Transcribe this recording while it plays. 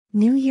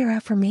New Year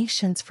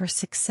affirmations for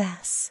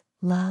success,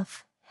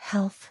 love,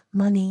 health,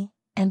 money,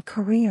 and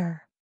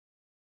career.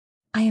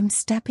 I am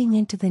stepping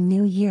into the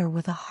new year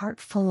with a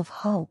heart full of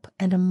hope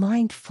and a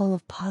mind full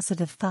of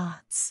positive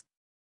thoughts.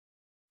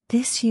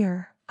 This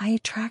year, I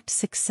attract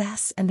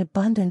success and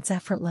abundance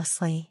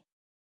effortlessly.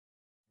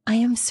 I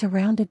am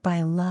surrounded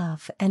by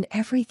love and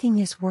everything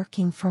is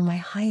working for my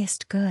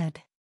highest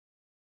good.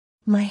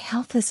 My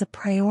health is a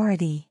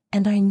priority,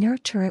 and I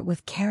nurture it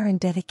with care and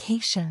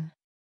dedication.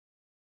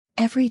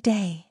 Every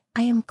day,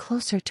 I am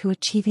closer to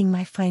achieving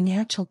my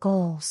financial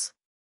goals.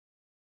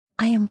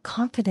 I am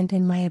confident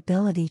in my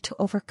ability to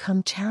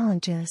overcome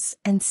challenges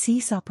and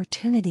seize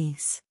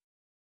opportunities.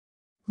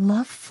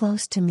 Love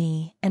flows to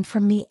me and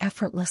from me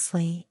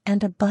effortlessly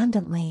and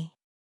abundantly.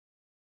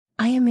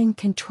 I am in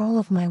control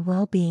of my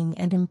well-being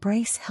and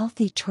embrace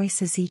healthy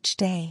choices each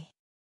day.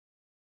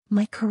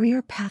 My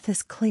career path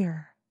is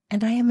clear,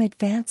 and I am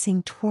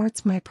advancing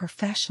towards my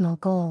professional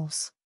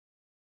goals.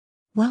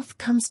 Wealth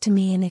comes to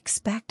me in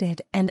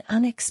expected and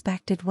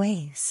unexpected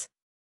ways.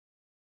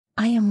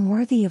 I am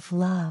worthy of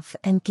love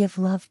and give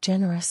love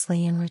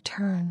generously in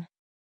return.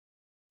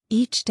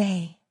 Each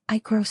day, I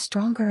grow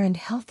stronger and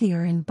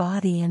healthier in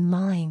body and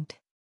mind.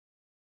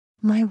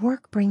 My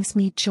work brings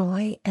me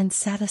joy and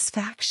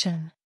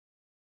satisfaction.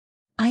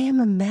 I am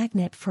a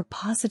magnet for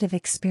positive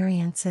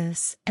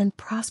experiences and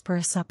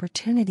prosperous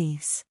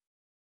opportunities.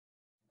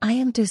 I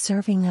am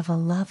deserving of a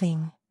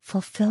loving,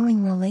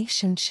 fulfilling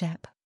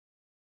relationship.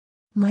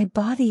 My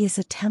body is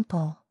a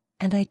temple,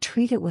 and I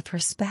treat it with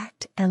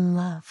respect and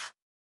love.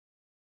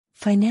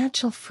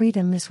 Financial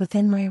freedom is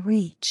within my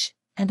reach,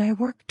 and I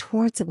work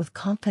towards it with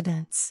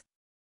confidence.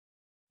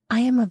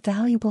 I am a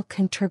valuable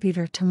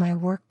contributor to my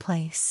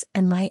workplace,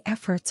 and my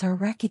efforts are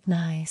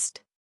recognized.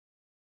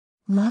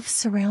 Love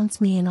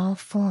surrounds me in all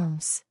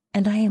forms,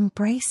 and I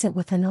embrace it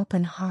with an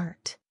open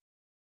heart.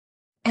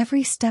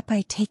 Every step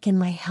I take in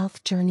my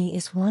health journey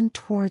is one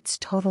towards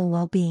total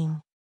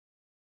well-being.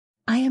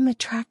 I am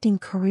attracting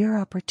career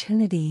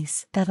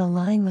opportunities that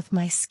align with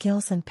my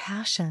skills and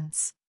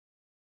passions.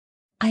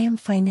 I am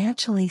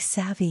financially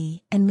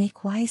savvy and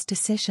make wise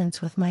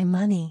decisions with my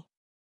money.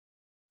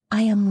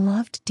 I am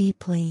loved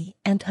deeply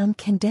and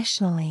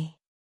unconditionally.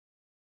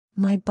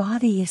 My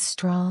body is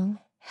strong,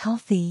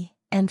 healthy,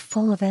 and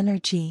full of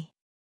energy.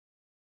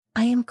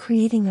 I am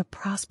creating a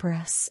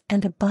prosperous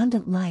and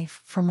abundant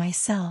life for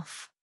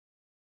myself.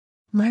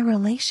 My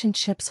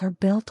relationships are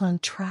built on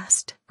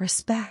trust,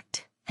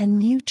 respect, and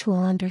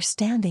mutual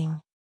understanding.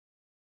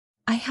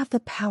 I have the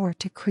power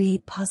to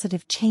create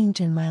positive change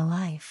in my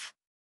life.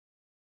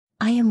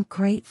 I am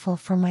grateful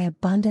for my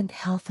abundant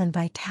health and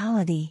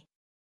vitality.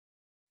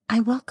 I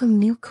welcome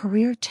new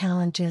career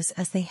challenges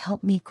as they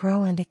help me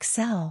grow and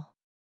excel.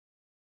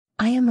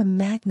 I am a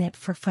magnet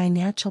for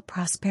financial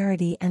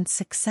prosperity and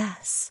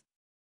success.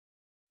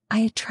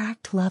 I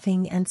attract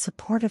loving and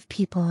supportive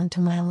people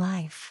into my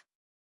life.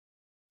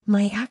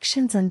 My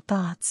actions and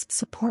thoughts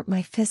support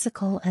my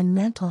physical and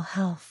mental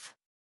health.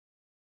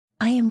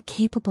 I am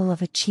capable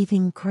of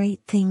achieving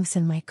great things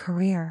in my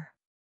career.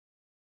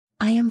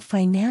 I am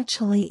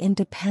financially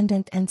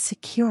independent and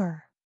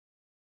secure.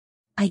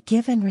 I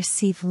give and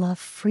receive love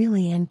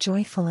freely and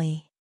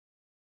joyfully.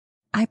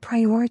 I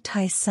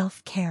prioritize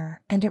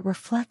self-care, and it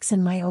reflects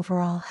in my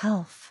overall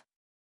health.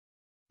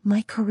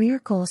 My career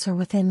goals are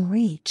within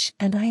reach,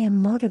 and I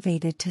am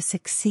motivated to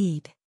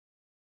succeed.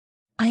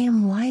 I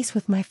am wise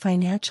with my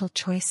financial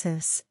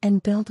choices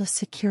and build a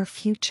secure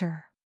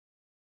future.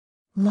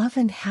 Love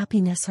and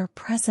happiness are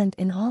present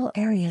in all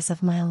areas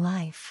of my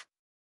life.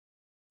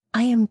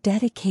 I am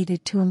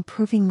dedicated to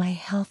improving my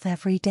health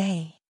every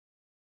day.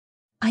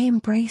 I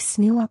embrace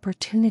new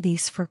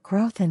opportunities for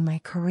growth in my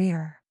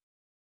career.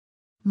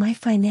 My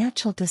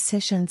financial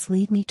decisions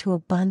lead me to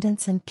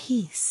abundance and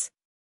peace.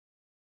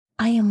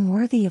 I am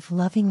worthy of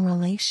loving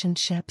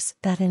relationships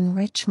that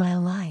enrich my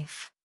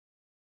life.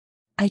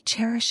 I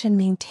cherish and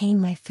maintain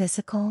my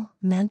physical,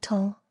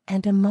 mental,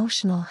 and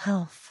emotional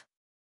health.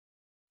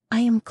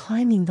 I am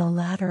climbing the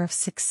ladder of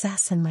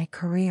success in my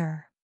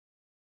career.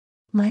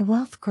 My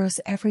wealth grows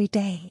every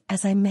day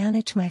as I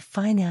manage my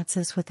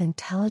finances with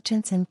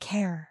intelligence and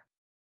care.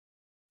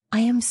 I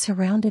am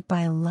surrounded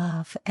by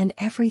love, and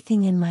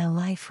everything in my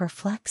life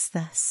reflects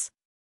this.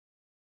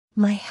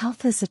 My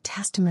health is a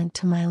testament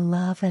to my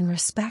love and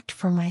respect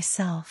for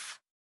myself.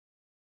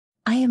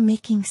 I am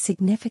making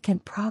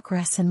significant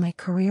progress in my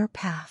career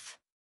path.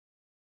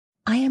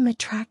 I am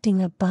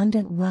attracting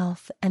abundant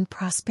wealth and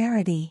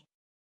prosperity.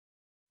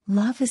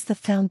 Love is the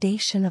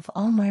foundation of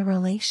all my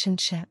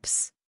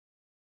relationships.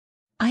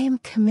 I am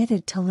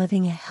committed to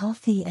living a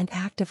healthy and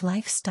active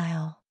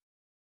lifestyle.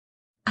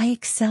 I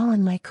excel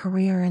in my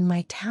career, and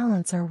my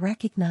talents are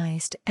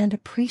recognized and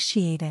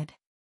appreciated.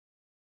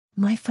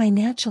 My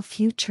financial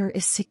future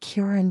is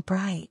secure and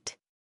bright.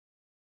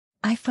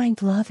 I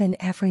find love in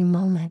every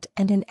moment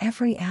and in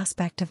every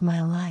aspect of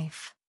my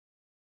life.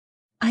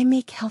 I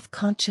make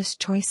health-conscious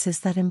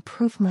choices that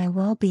improve my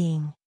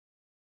well-being.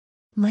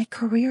 My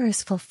career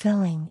is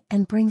fulfilling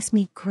and brings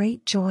me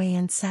great joy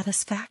and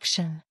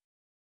satisfaction.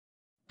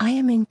 I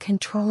am in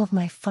control of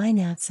my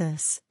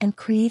finances and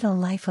create a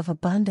life of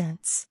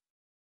abundance.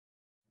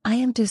 I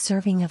am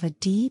deserving of a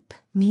deep,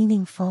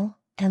 meaningful,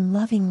 and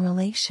loving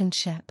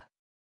relationship.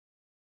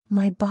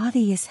 My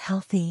body is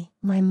healthy,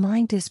 my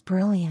mind is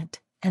brilliant,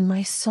 and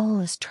my soul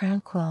is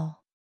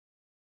tranquil.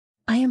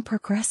 I am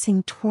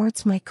progressing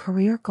towards my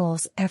career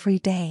goals every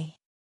day.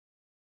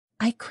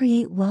 I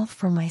create wealth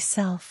for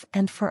myself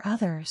and for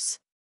others.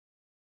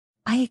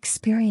 I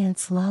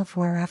experience love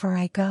wherever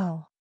I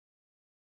go.